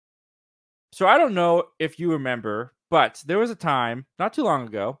So I don't know if you remember, but there was a time not too long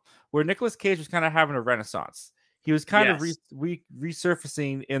ago where Nicolas Cage was kind of having a renaissance. He was kind of Yes,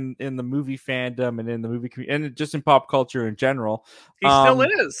 resurfacing in the movie fandom and in the movie and just in pop culture in general. he still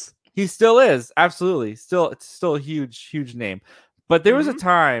is. He still is, absolutely. It's still a huge name. But there was a Hmm.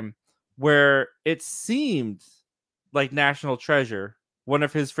 time where it seemed like National Treasure, one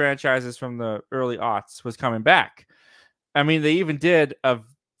of his franchises from the early aughts, was coming back. I mean, they even did a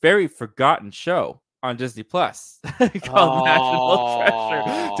very forgotten show on Disney Plus called National Treasure.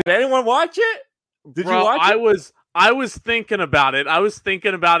 Oh, Did anyone watch it? Did you bro, watch it? I was thinking about it. I was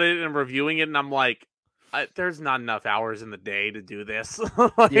thinking about it and reviewing it, and I'm like, there's not enough hours in the day to do this.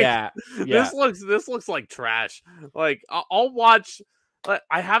 Like, Yeah, yeah. this looks like trash. Like, I'll watch.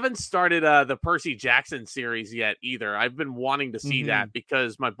 I haven't started the Percy Jackson series yet either. I've been wanting to see Mm-hmm. that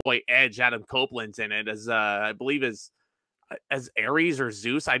because my boy Edge, Adam Copeland's in it as I believe as Ares or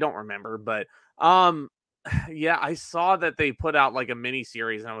Zeus. I don't remember, but um, yeah, I saw that they put out like a mini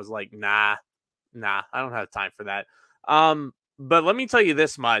series, and I was like, nah, I don't have time for that. But let me tell you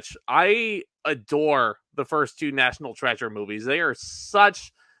this much: I adore the first two National Treasure movies. They are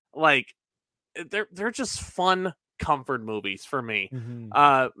such like they're just fun comfort movies for me.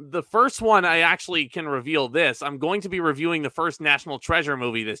 Mm-hmm. The first one, I actually can reveal this. I'm going to be reviewing the first National Treasure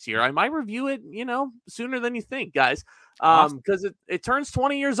movie this year. I might review it, sooner than you think, guys. Awesome. Because it turns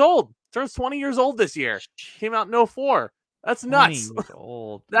 20 years old. Turns 20 years old this year. Came out in '04. That's 20 nuts. years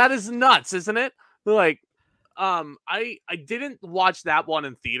old. That is nuts, isn't it? Like, I didn't watch that one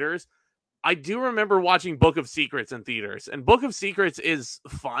in theaters. I do remember watching Book of Secrets in theaters, and Book of Secrets is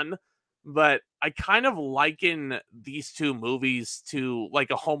fun, but I kind of liken these two movies to like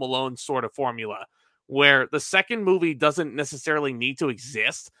a Home Alone sort of formula, where the second movie doesn't necessarily need to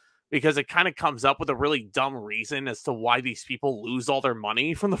exist because it kind of comes up with a really dumb reason as to why these people lose all their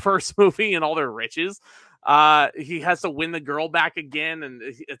money from the first movie and all their riches. He has to win the girl back again, and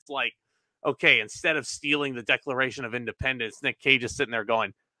it's like, okay, instead of stealing the Declaration of Independence, Nick Cage is sitting there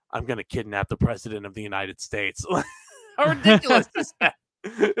going, I'm going to kidnap the president of the United States. How ridiculous is that?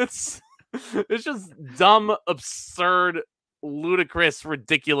 It's it's just dumb, absurd, ludicrous,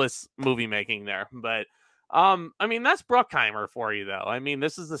 ridiculous movie making there. But I mean, that's Bruckheimer for you, though. I mean,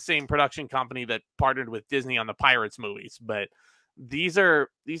 this is the same production company that partnered with Disney on the Pirates movies, but these are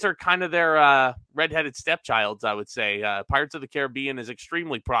kind of their redheaded stepchilds, I would say. Pirates of the Caribbean is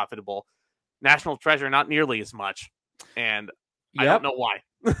extremely profitable. National Treasure, not nearly as much. And I don't Yep. know why.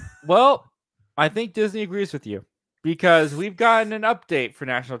 Well, I think Disney agrees with you because we've gotten an update for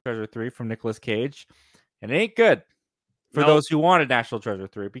National Treasure 3 from Nicolas Cage, and it ain't good for those who wanted National Treasure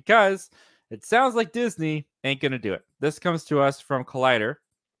 3 because it sounds like Disney ain't going to do it. This comes to us from Collider.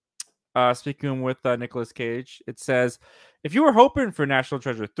 Speaking with Nicolas Cage, it says, if you were hoping for National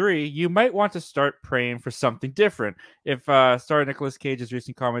Treasure 3, you might want to start praying for something different. If star Nicolas Cage's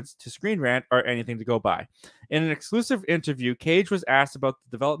recent comments to Screen Rant are anything to go by. In an exclusive interview, Cage was asked about the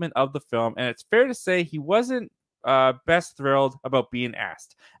development of the film, and it's fair to say he wasn't best thrilled about being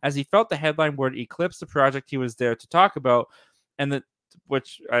asked, as he felt the headline would eclipse the project he was there to talk about, and that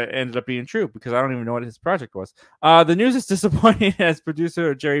which ended up being true because I don't even know what his project was. The news is disappointing as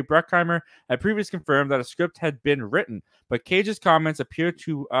producer Jerry Bruckheimer had previously confirmed that a script had been written, but Cage's comments appear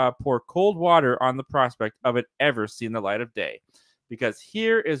to pour cold water on the prospect of it ever seeing the light of day. Because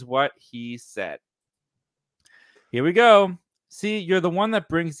here is what he said. Here we go. See, you're the one that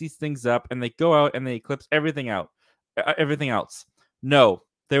brings these things up, and they go out and they eclipse everything else. No,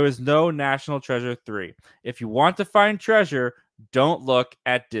 there is no National Treasure 3. If you want to find treasure, don't look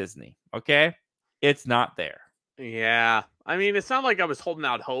at Disney, okay? It's not there. Yeah. I mean, it's not like I was holding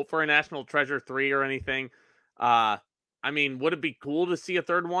out hope for a National Treasure 3 or anything. I mean, would it be cool to see a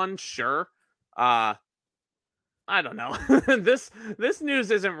third one? Sure. I don't know. this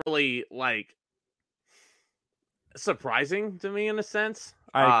news isn't really like surprising to me in a sense.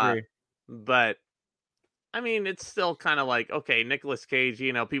 I agree. But I mean, it's still kind of like, okay, Nicolas Cage,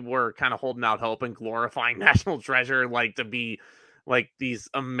 people were kind of holding out hope and glorifying National Treasure like to be like these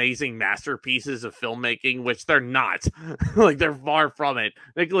amazing masterpieces of filmmaking, which they're not. Like, they're far from it.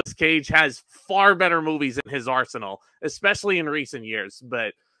 Nicolas Cage has far better movies in his arsenal, especially in recent years,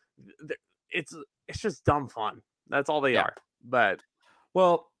 but it's just dumb fun. That's all they are. But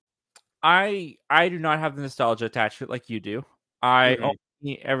well, I do not have the nostalgia attached to it like you do. I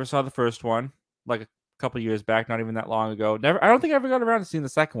only ever saw the first one like a couple years back, not even that long ago. I don't think I ever got around to seeing the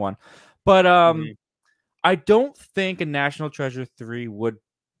second one. But I don't think a National Treasure 3 would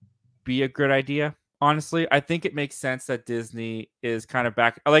be a good idea. Honestly, I think it makes sense that Disney is kind of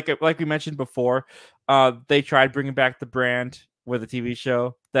back. Like we mentioned before, they tried bringing back the brand with a TV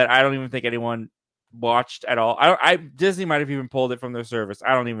show that I don't even think anyone watched at all. Disney might have even pulled it from their service.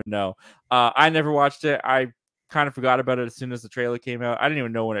 I don't even know. I never watched it. I kind of forgot about it as soon as the trailer came out. I didn't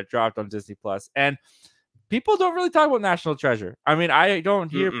even know when it dropped on Disney Plus. And people don't really talk about National Treasure. I mean, I don't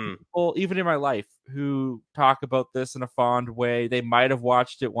hear people, even in my life, who talk about this in a fond way. They might have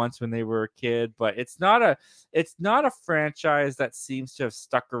watched it once when they were a kid, but it's not a franchise that seems to have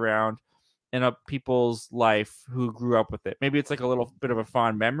stuck around in people's life who grew up with it. Maybe it's like a little bit of a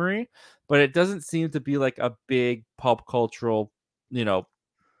fond memory, but it doesn't seem to be like a big pop cultural,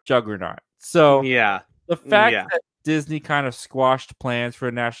 juggernaut. So yeah, the fact that Disney kind of squashed plans for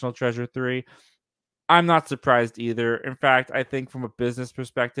National Treasure 3, I'm not surprised either. In fact, I think from a business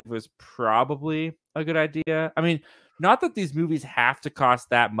perspective, it was probably a good idea. I mean, not that these movies have to cost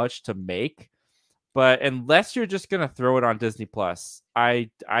that much to make, but unless you're just going to throw it on Disney Plus, I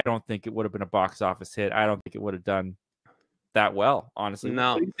don't think it would have been a box office hit. I don't think it would have done that well, honestly.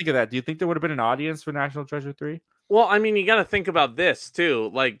 No. What do you think of that? Do you think there would have been an audience for National Treasure 3? Well, I mean, you got to think about this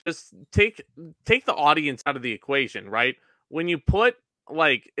too. Like, just take the audience out of the equation, right? When you put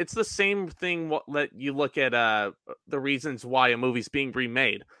it's the same thing. Let you look at the reasons why a movie's being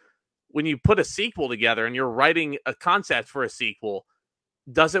remade. When you put a sequel together and you're writing a concept for a sequel,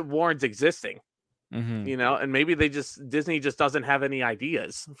 does it warrant existing? And maybe Disney just doesn't have any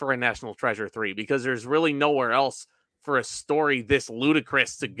ideas for a National Treasure 3 because there's really nowhere else for a story this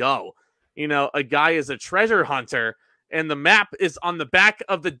ludicrous to go. A guy is a treasure hunter and the map is on the back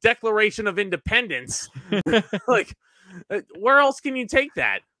of the Declaration of Independence. Where else can you take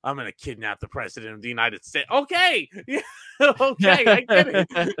that? I'm going to kidnap the president of the United States. Okay. Okay. I get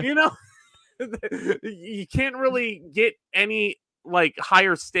it. You can't really get any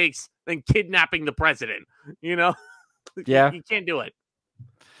higher stakes than kidnapping the president. Yeah. You can't do it.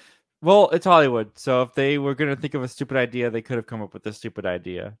 Well, it's Hollywood. So if they were going to think of a stupid idea, they could have come up with a stupid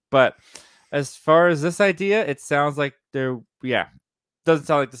idea. But as far as this idea, it sounds like doesn't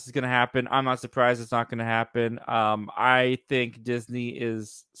sound like this is going to happen. I'm not surprised it's not going to happen. I think Disney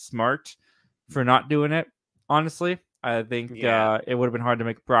is smart for not doing it, honestly. I think it would have been hard to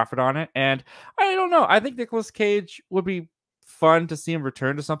make a profit on it. And I don't know. I think Nicolas Cage would be fun to see him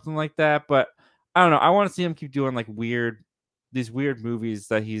return to something like that. But I don't know. I want to see him keep doing these weird movies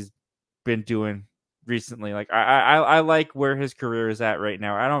that he's been doing recently. I like where his career is at right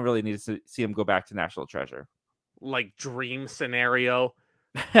now. I don't really need to see him go back to National Treasure. Dream Scenario,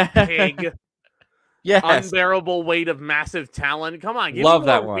 Pig, Unbearable Weight of Massive Talent. Come on, love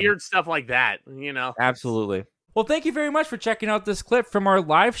that one. Weird stuff like that, Absolutely. Well, thank you very much for checking out this clip from our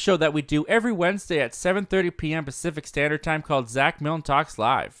live show that we do every Wednesday at 7:30 p.m. Pacific Standard Time called Zach Milne Talks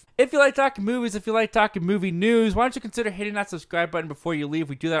Live. If you like talking movies, if you like talking movie news, why don't you consider hitting that subscribe button before you leave?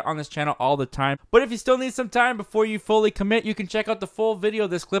 We do that on this channel all the time. But if you still need some time before you fully commit, you can check out the full video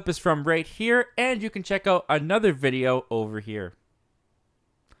this clip is from right here, and you can check out another video over here.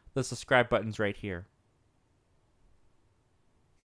 The subscribe button's right here.